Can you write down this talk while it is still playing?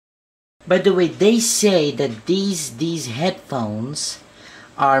By the way, they say that these headphones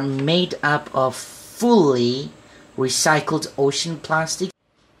are made up of fully recycled ocean plastic.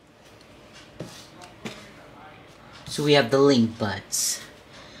 So we have the LinkBuds,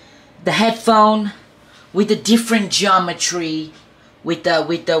 the headphone with a different geometry, with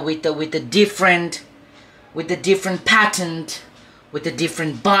the different patent, with a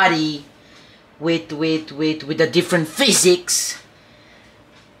different body, with a different physics.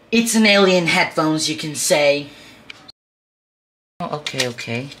 It's an alien headphones, you can say.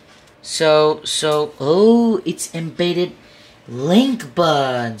 Okay. So, oh, it's embedded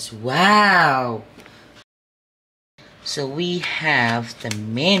LinkBuds. Wow. So we have the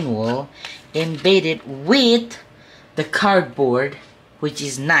manual embedded with the cardboard, which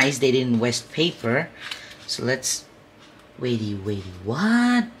is nice. They didn't waste paper. So let's waity.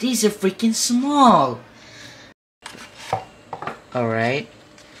 What? These are freaking small. All right.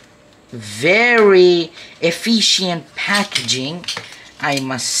 Very efficient packaging, I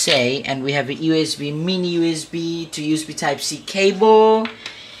must say. And we have a USB, mini USB to USB Type-C cable.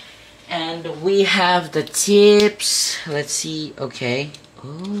 And we have the tips. Let's see. Okay.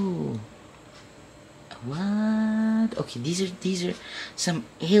 Oh. What? Okay, these are some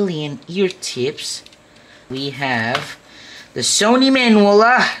alien ear tips. We have the Sony manual.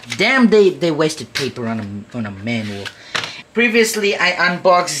 Damn, they wasted paper on a manual. Previously, I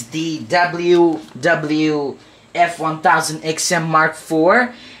unboxed the WF-L900 XM Mark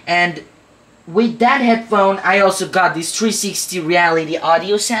IV, and with that headphone, I also got this 360 reality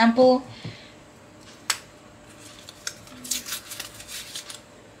audio sample.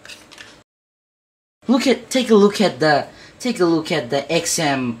 Take a look at the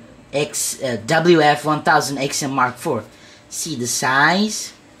WF-L900 XM Mark IV. See the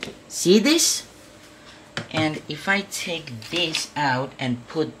size? See this? And if I take this out and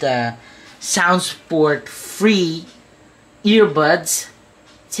put the SoundSport free earbuds,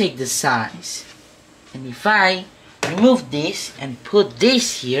 take the size. And if I remove this and put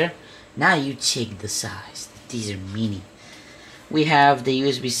this here, now you check the size. These are mini. We have the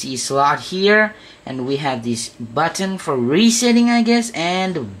USB-C slot here, and we have this button for resetting, I guess,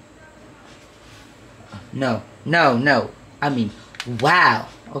 and no. I mean, wow.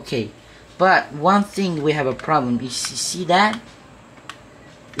 Okay. But one thing we have a problem is, you see that?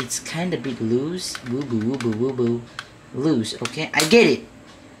 It's kind of a bit loose. Woo-boo. Loose, okay? I get it.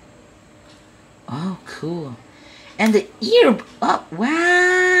 Oh, cool. And the ear... Oh,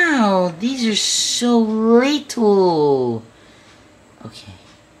 wow! These are so little. Okay.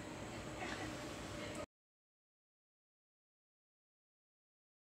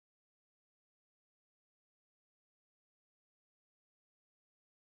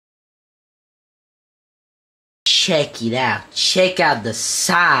 Check it out. Check out the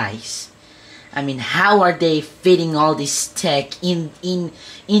size. I mean, how are they fitting all this tech into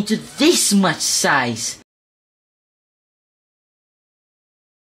this much size?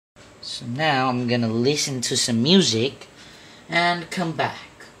 So now I'm gonna listen to some music and come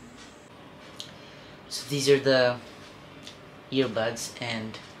back. So these are the earbuds,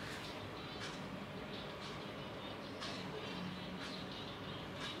 and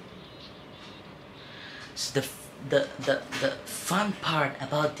so the fun part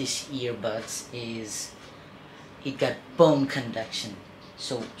about these earbuds is it got bone conduction.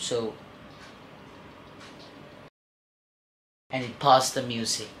 So and it paused the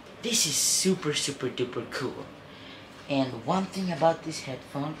music. This is super duper cool. And one thing about this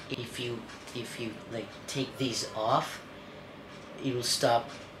headphone, if you like take these off, it will stop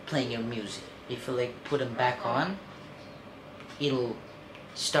playing your music. If you like put them back on, it'll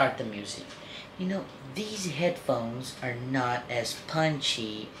start the music. You know, these headphones are not as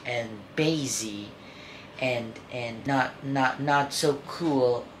punchy and bassy and not so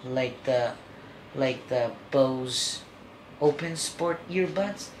cool like the Bose Open Sport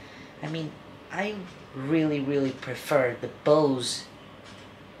earbuds. I mean, I really prefer the Bose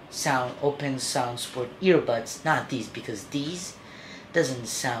Open Sound Sport earbuds, not these, because these doesn't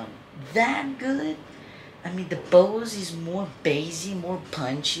sound that good. I mean, the Bose is more bassy, more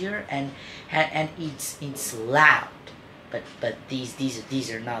punchier, and it's loud. But these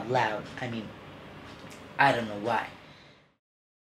are not loud. I mean, I don't know why.